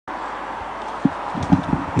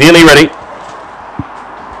Nearly ready.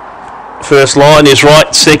 First line is right,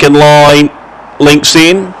 second line links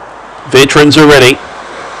in. Veterans are ready.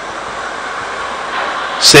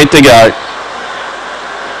 Set to go.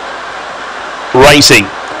 Racing.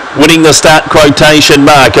 Winning the start quotation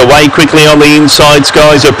mark. Away quickly on the inside,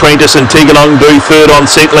 Sky's Apprentice and Tigalong Do third on,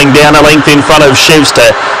 settling down a length in front of Chevster.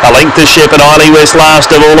 A length to Shepherd, Eiley West last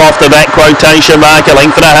of all off the back quotation mark. A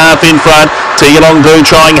length and a half in front. Tigalong Do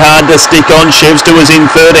trying hard to stick on. Chevster was in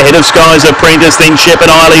third ahead of Sky's Apprentice, then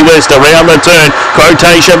Shepherd, Eiley West around the turn.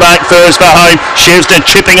 Quotation mark first for home. Chevster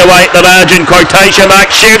chipping away at the margin. Quotation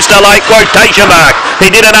mark. Chevster late. Quotation mark.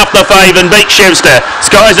 He did enough to fave and beat Chevster.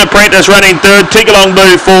 Sky's Apprentice running third. Tigalong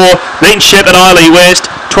Do four. Then Shepherd, Eiley West.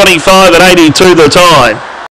 25 at 82 the time.